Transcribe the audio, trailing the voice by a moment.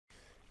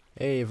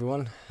Hey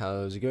everyone,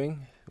 how's it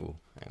going? Oh,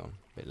 hang on,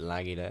 a bit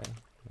laggy there.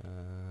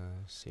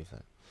 Let's see if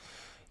that.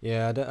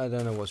 Yeah, I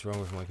don't know what's wrong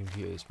with my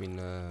computer. It's been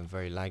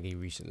very laggy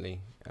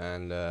recently,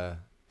 and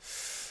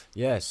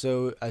yeah.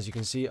 So as you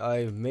can see,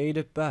 I made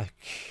it back.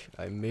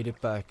 I made it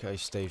back. I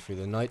stayed through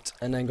the night,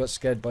 and then got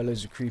scared by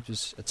loads of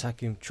creepers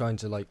attacking, trying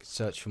to like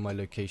search for my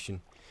location,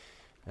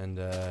 and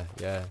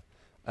yeah.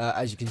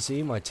 As you can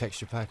see, my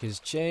texture pack has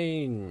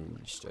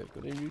changed. I've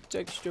got a new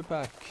texture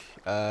pack.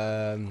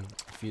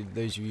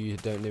 Those of you who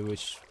don't know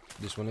which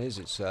this one is,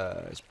 it's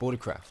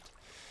Bordercraft.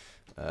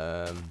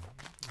 I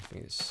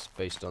think it's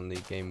based on the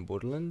game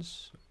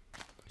Borderlands,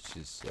 which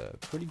is a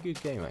pretty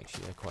good game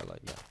actually. I quite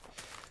like that.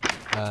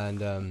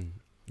 And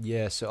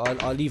yeah, so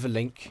I'll leave a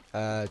link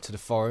to the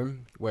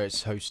forum where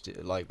it's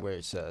hosted, like where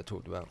it's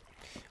talked about,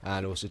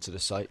 and also to the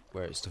site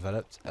where it's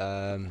developed.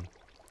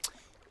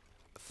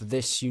 For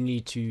this you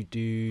need to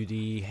do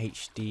the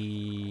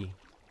HD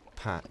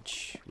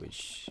patch,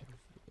 which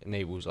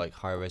enables like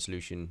higher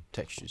resolution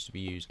textures to be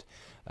used.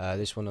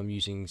 This one I'm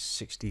using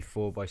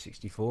 64 by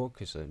 64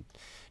 because I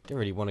don't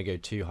really want to go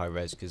too high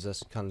res because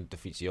that kind of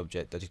defeats the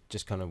object. I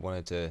just kind of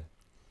wanted to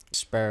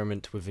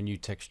experiment with a new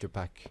texture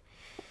pack.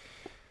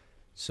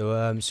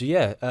 So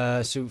yeah,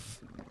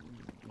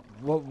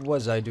 what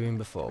was I doing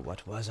before?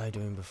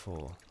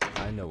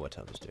 I know what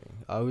I was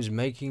doing. I was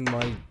making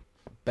my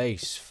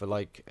base for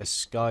like a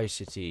sky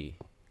city,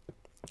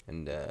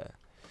 and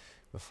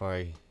before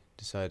I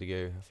decided to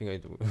go,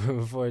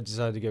 before I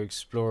decided to go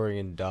exploring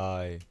and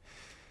die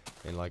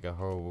in like a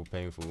horrible,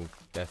 painful,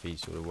 deathy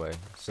sort of way.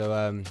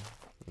 So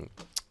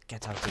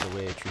get out of the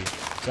way, tree.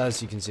 So as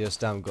you can see, I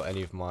still haven't got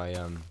any of my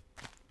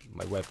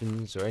my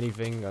weapons or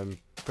anything. I'm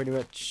pretty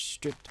much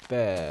stripped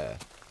bare,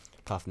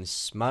 apart from this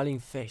smiling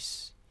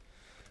face.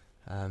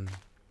 So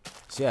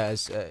yeah,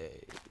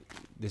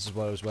 this is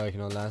what I was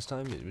working on last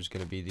time. It was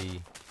going to be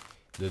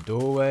the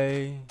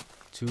doorway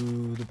to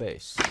the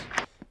base,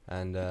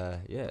 and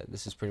yeah,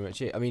 this is pretty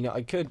much it. I mean,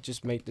 I could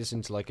just make this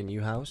into like a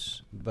new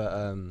house, but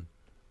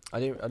I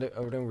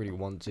don't really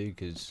want to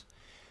because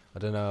I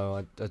don't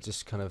know. I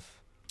just kind of,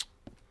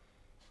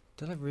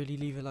 did I really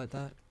leave it like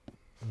that?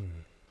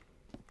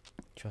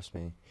 Trust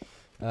me.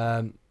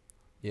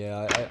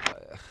 Yeah,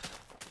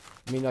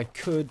 I mean, I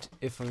could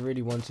if I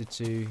really wanted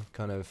to,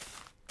 kind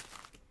of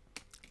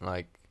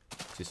like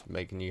just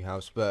make a new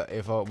house, but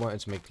if I wanted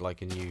to make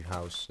like a new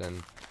house,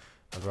 then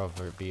I'd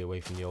rather it be away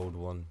from the old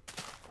one,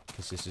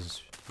 because this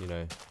is, you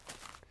know,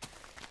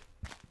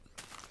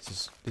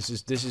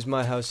 this is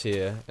my house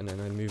here, and then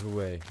I move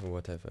away or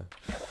whatever.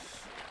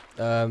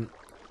 I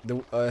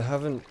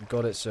haven't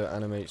got it so it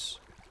animates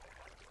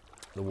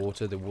the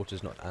water. The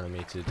water's not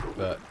animated,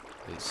 but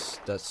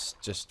that's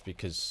just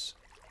because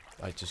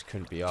I just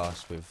couldn't be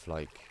arsed with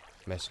like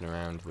messing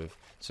around with.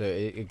 So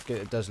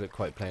it does look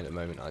quite plain at the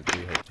moment. I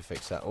do hope to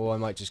fix that, or I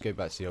might just go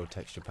back to the old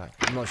texture pack.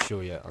 I'm not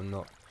sure yet. I'm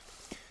not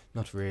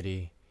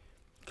really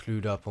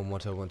clued up on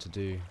what I want to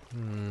do.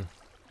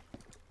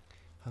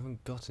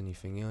 Haven't got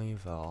anything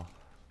either.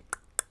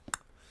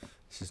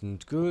 This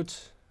isn't good.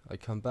 I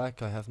come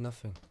back, I have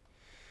nothing.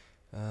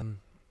 Oh,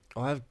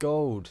 I have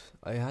gold.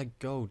 I had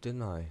gold,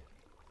 didn't I?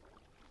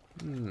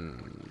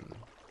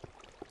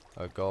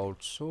 A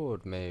gold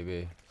sword,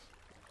 maybe.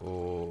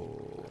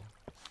 Or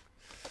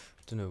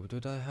don't know.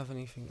 Did I have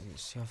anything?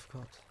 Let's see. I've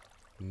got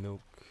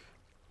milk.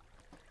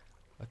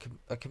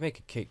 I can make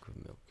a cake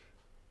with milk.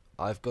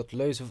 I've got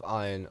loads of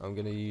iron. I'm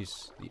gonna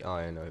use the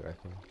iron, I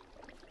reckon.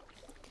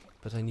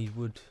 But I need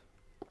wood.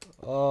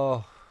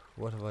 Oh,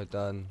 what have I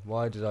done?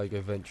 Why did I go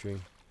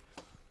venturing?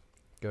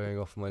 Going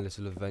off my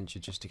little adventure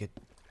just to get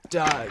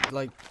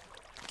like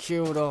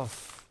killed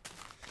off.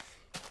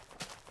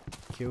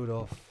 Killed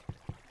off.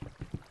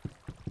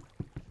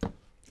 I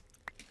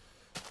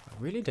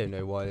really don't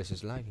know why this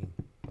is lagging.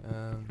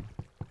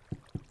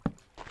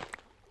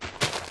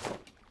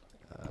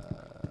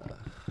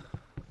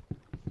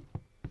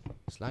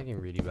 It's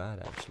lagging really bad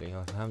actually.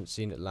 I haven't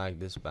seen it lag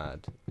this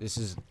bad. This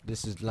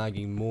is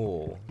lagging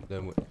more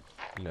than,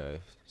 you know,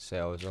 say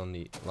I was on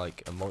the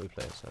like a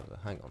multiplayer server.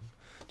 Hang on,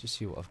 just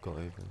see what I've got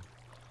open.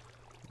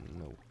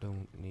 No,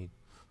 don't need.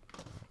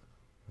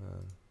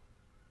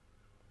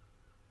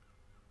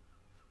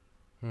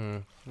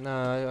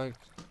 No,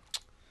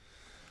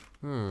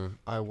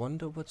 I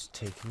wonder what's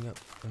taking up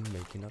and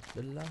making up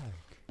the lag.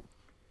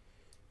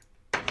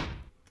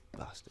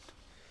 Bastard.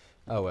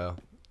 Oh well.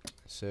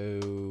 So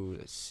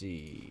let's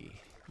see.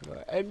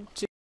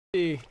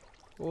 Empty.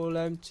 All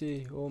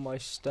empty. All my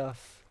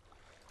stuff.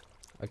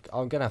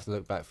 I'm gonna have to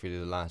look back through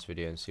the last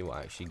video and see what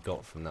I actually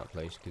got from that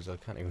place, because I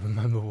can't even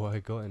remember what I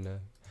got in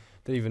there.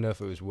 Don't even know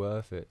if it was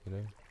worth it, you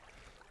know.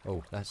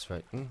 Oh, that's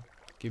right.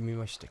 Give me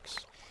my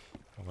sticks.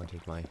 I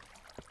wanted my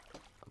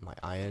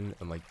iron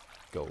and my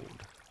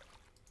gold.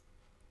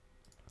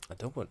 I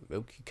don't want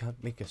milk. You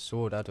can't make a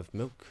sword out of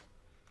milk,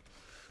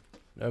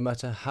 no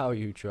matter how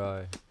you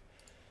try.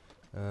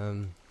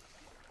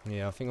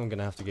 Yeah, I think I'm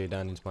gonna have to go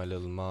down into my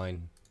little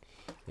mine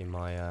in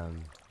my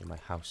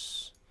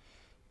house,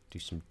 do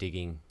some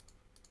digging.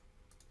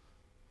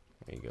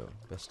 There you go.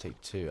 Let's take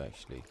two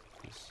actually,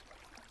 'cause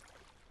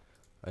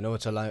I know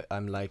what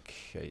I'm like.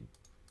 I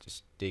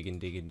just dig and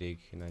dig and dig,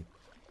 and I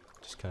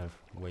just kind of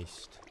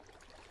waste.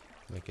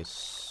 Make a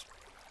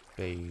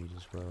spade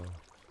as well.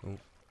 Oh.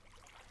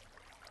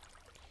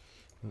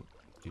 Oh.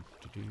 Do,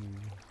 do, do.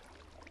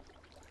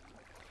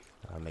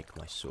 I'll make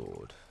my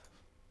sword.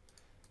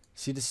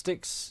 See the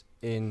sticks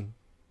in.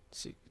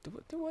 See,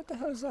 what the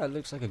hell is that? It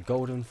looks like a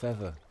golden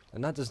feather,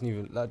 and that doesn't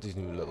even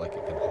look like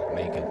it can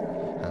make a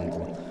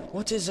handle.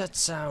 What is that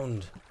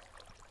sound?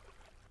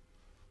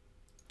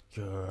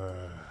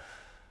 Grr.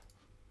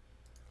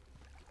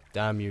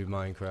 Damn you,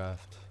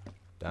 Minecraft!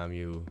 Damn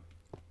you!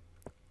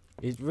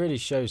 It really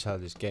shows how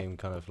this game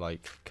kind of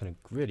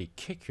really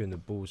kick you in the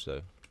balls,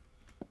 though.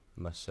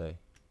 I must say.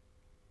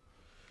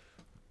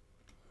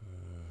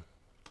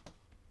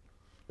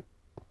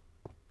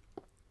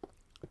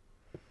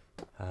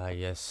 Ah,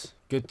 yes.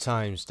 Good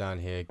times down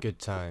here. Good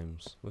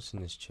times. What's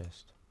in this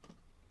chest?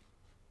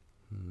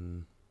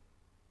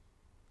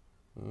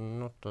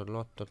 Not a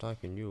lot that I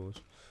can use.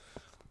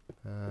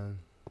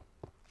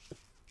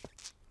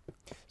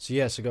 So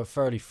yes, I got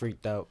thoroughly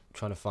freaked out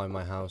trying to find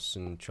my house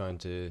and trying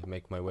to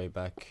make my way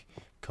back.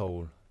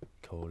 Coal.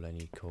 Coal, I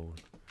need coal.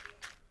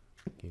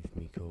 Give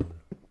me coal.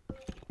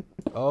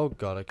 Oh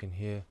god, I can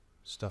hear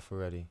stuff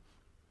already.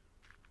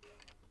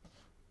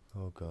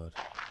 Oh god,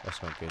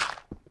 that's not good.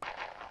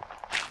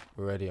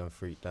 Already I'm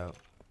freaked out.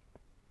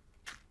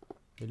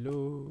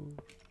 Hello?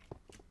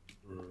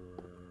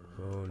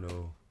 Oh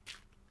no.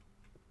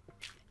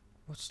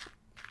 What's...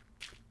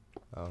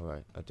 Oh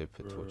right, I did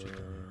put torches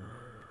down here.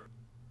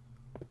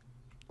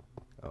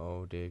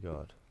 Oh dear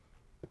god.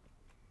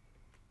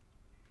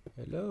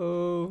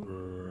 Hello?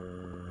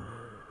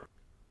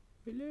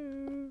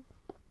 Hello?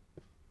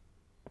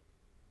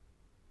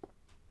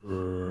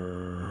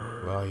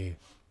 Where are you?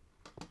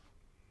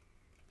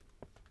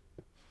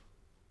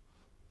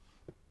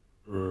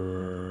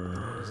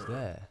 He's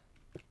there.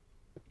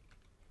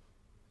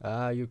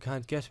 Ah, you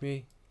can't get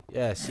me.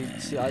 Yeah,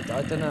 see, I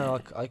don't know.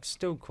 I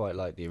still quite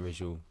like the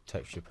original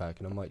texture pack,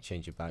 and I might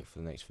change it back for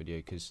the next video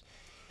because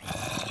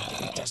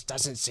it just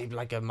doesn't seem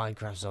like a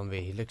Minecraft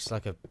zombie. He looks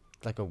like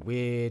a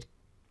weird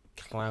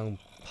clown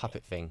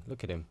puppet thing.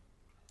 Look at him.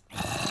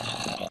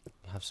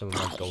 Have some of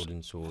my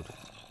golden sword.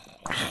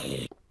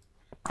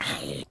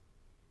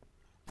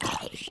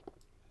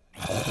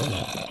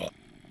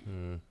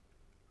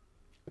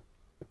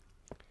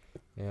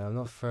 Yeah, I'm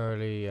not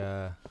thoroughly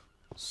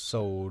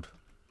sold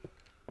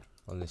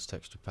on this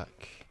texture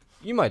pack.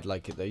 You might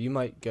like it though. You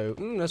might go,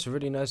 that's a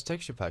really nice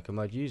texture pack. I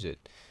might use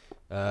it.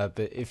 But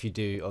if you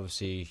do,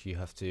 obviously you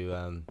have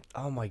to.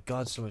 Oh my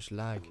god, so much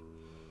lag.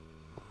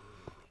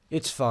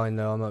 It's fine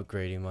though. I'm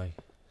upgrading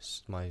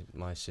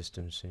my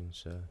system soon,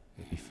 so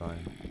it'll be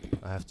fine.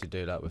 I have to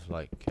do that with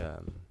like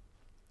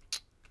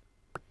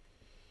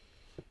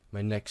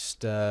my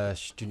next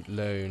student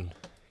loan,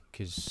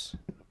 because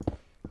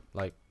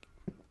like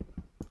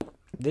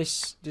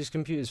this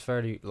computer is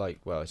fairly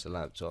well, it's a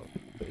laptop,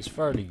 but it's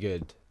fairly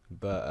good,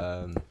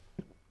 but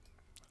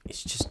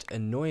it's just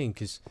annoying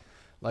because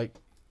like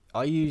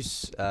I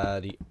use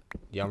the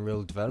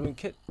Unreal Development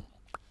Kit,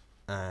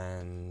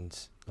 and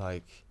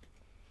like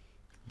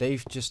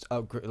they've just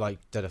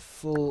did a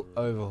full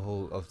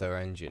overhaul of their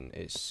engine.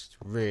 It's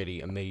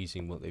really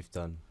amazing what they've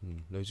done.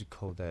 Loads of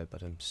coal there,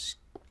 but I'm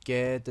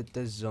scared that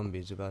there's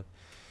zombies about.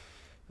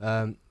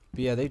 But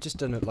yeah, they've just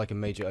done like a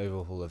major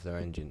overhaul of their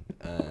engine,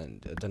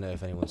 and I don't know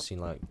if anyone's seen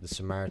like the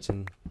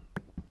Samaritan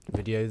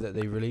video that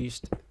they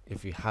released.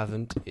 If you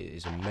haven't, it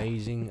is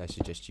amazing. I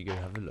suggest you go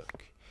have a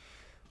look.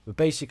 But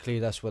basically,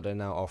 that's what they're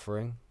now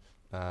offering,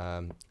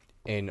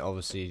 in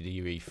obviously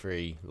the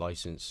UE3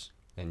 license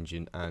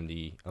engine and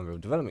the Unreal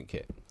Development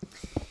Kit.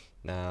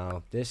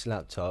 Now, this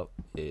laptop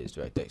is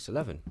DirectX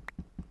 11,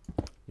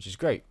 which is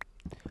great.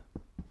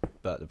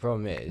 But the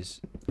problem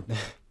is,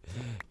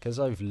 because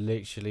I've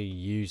literally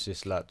used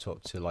this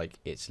laptop to like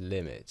its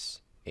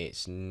limits,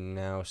 it's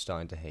now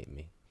starting to hate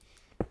me,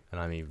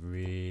 and I mean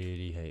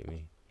really hate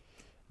me.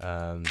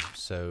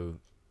 So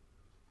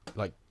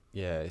like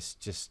yeah,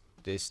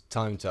 it's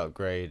time to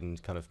upgrade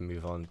and kind of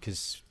move on,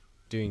 because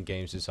doing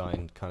games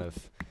design kind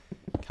of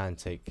can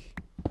take,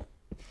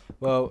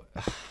 well,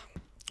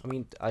 I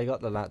mean, I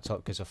got the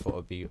laptop because I thought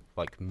I'd be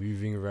like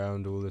moving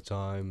around all the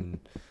time and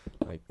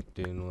like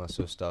doing all that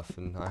sort of stuff,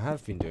 and I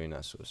have been doing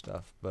that sort of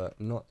stuff, but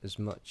not as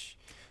much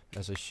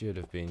as I should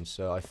have been.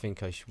 So I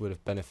think I would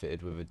have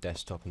benefited with a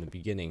desktop in the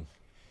beginning.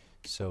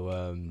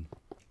 So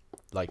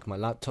like my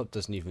laptop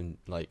doesn't even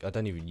I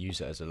don't even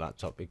use it as a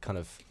laptop. It kind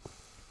of,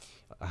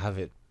 I have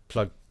it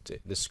plugged,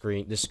 the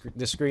screen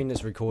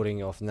that's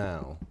recording off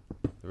now.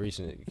 The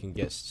reason it can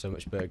get so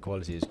much better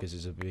quality is because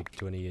it's a big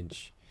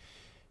 20-inch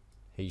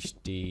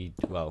HD.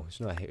 Well,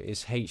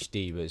 it's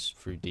HD, but it's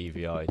through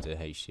DVI to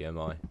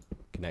HDMI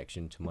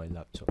connection to my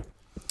laptop.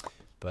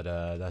 But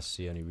that's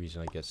the only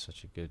reason I get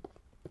such a good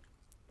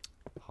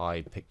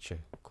high picture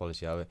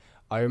quality out of it.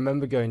 I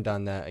remember going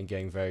down there and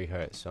getting very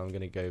hurt, so I'm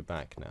gonna go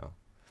back now.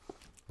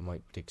 I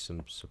might dig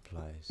some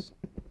supplies,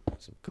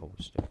 some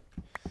cobblestone.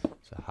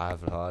 So I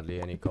have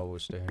hardly any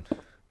cobblestone.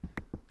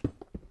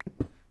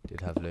 Did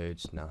did have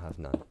loads, now have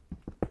none.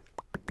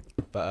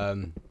 But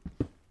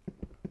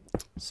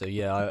so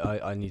yeah,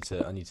 I need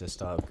to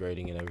start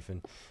upgrading and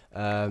everything.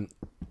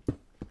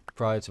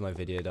 Prior to my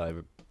video that I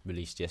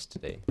released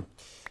yesterday,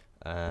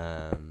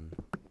 I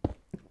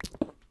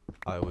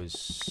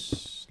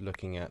was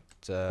looking at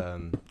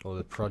all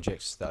the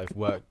projects that I've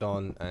worked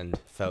on and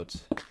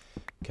felt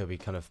could be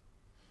kind of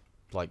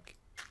like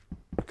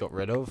got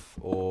rid of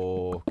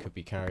or could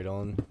be carried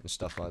on and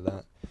stuff like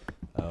that,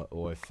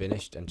 or I've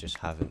finished and just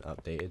haven't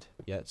updated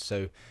yet.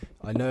 So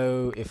I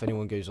know if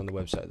anyone goes on the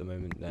website at the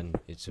moment, then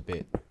it's a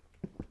bit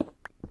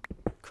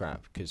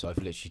crap because I've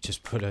literally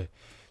just put a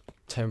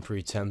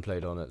temporary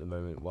template on at the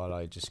moment while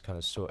I just kind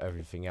of sort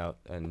everything out.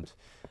 And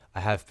I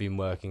have been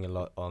working a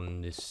lot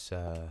on this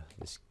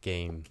this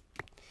game.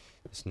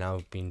 It's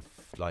now been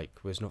well,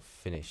 it's not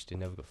finished. It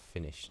never got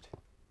finished,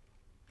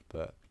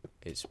 but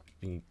it's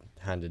been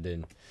handed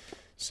in.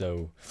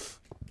 So,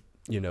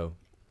 you know,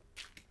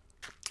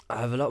 I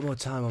have a lot more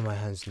time on my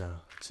hands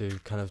now to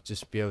kind of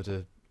just be able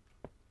to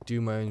do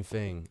my own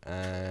thing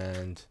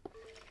and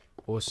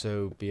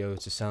also be able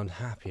to sound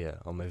happier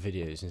on my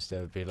videos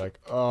instead of being like,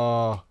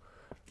 oh,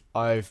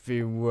 I've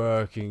been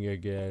working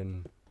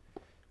again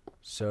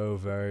so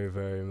very,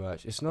 very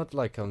much. It's not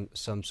like I'm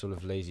some sort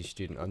of lazy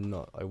student. I'm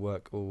not. I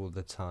work all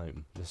the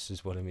time. This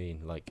is what I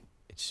mean. Like,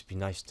 it'd just be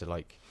nice to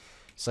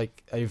it's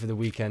like over the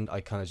weekend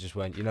I kind of just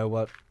went, you know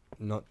what?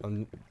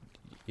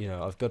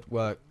 I've got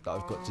work that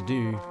I've got to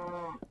do,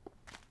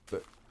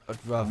 but I'd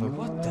rather.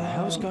 What the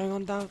hell's going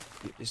on down?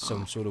 It's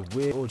some sort of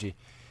weird orgy.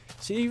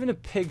 See, even the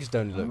pigs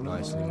don't look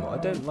nice anymore. I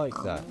don't like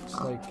that. It's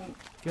like,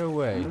 go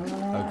away,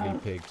 ugly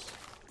pigs.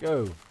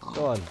 Go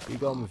on, be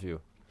gone with you.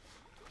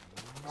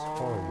 It's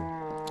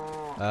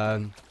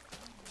horrible.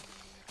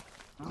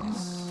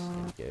 Yes,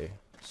 there we go.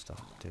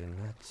 Stop doing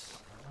that.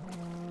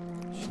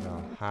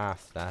 Shall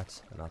half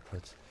that, and I'll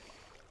put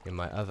in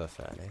my other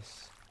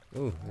furnace.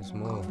 Ooh, there's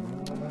more.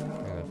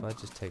 Hang on, if I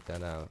just take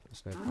that out,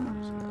 there's no point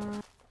using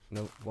that.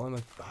 No, why am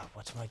I? Oh,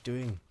 what am I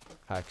doing?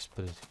 Hax,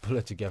 pull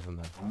it together,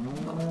 man.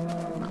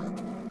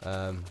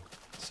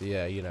 So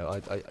yeah,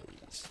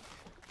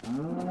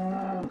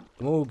 I'm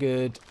all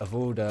good. I've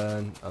all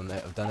done.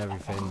 I've done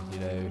everything.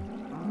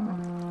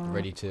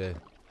 Ready to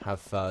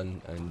have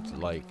fun and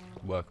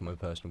work on my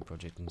personal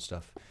project and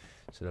stuff.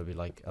 So there'll be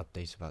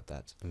updates about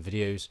that and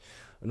videos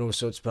and all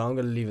sorts. But I'm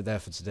gonna leave it there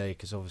for today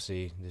because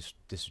obviously this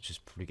will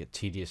just probably get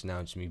tedious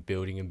now. Just me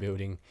building and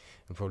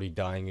probably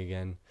dying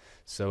again.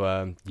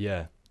 So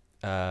yeah.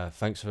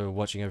 Thanks for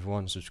watching,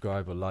 everyone.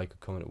 Subscribe or like or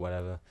comment or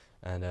whatever.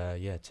 And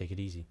yeah, take it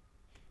easy.